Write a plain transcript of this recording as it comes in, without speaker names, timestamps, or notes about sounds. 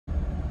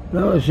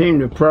Though it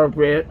seemed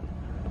appropriate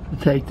to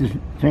take the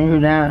finger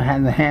down and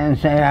have the hand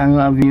say, "I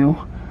love you,"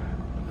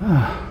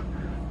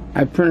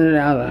 I printed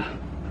out a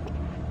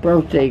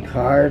birthday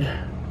card.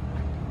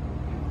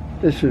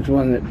 This was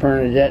one that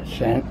Bernadette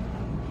sent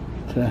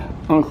to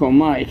Uncle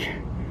Mike.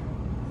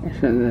 I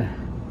sent the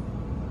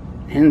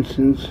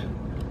Hensons.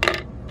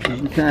 I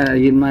decided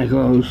I'd give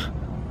Michael those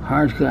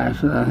hard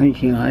glasses. I think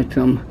he liked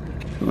them.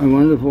 My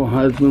wonderful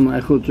husband,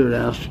 Michael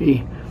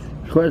Jodowski.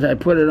 Of course, I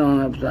put it on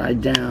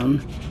upside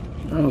down.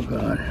 Oh,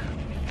 God.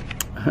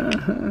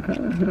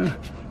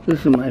 This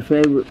is my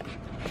favorite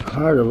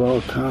card of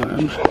all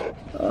times.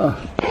 Oh,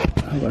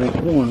 I'm going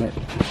to ruin it.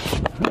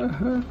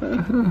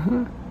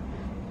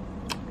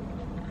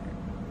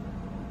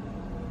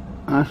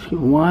 Oscar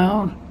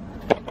Wilde.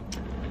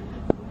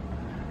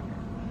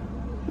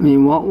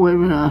 Walt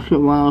Whitman, Oscar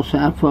Wilde,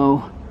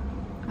 Sappho,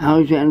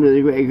 Alexander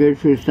the Great,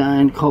 Gertrude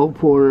Stein, Cole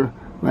Porter,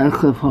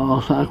 Radcliffe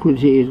Hall,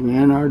 Socrates,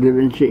 Leonardo da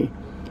Vinci,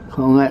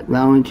 Colette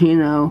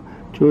Valentino,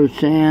 George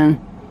Sand,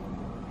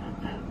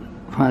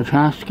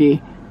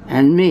 Tchaikovsky,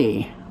 and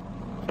me.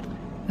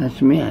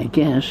 That's me, I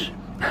guess.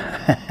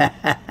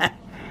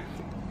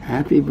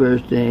 Happy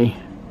birthday.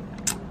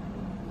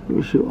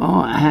 Wish you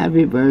all a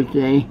happy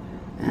birthday.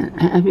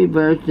 And happy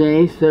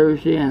birthday,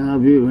 Thursday. I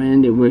love you,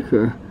 Randy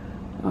Wicker.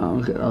 Oh,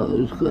 look at all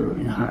those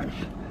glittering hearts.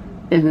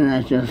 Isn't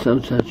that just so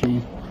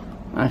touching?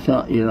 I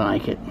thought you'd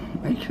like it,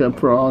 except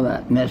for all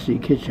that messy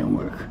kitchen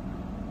work.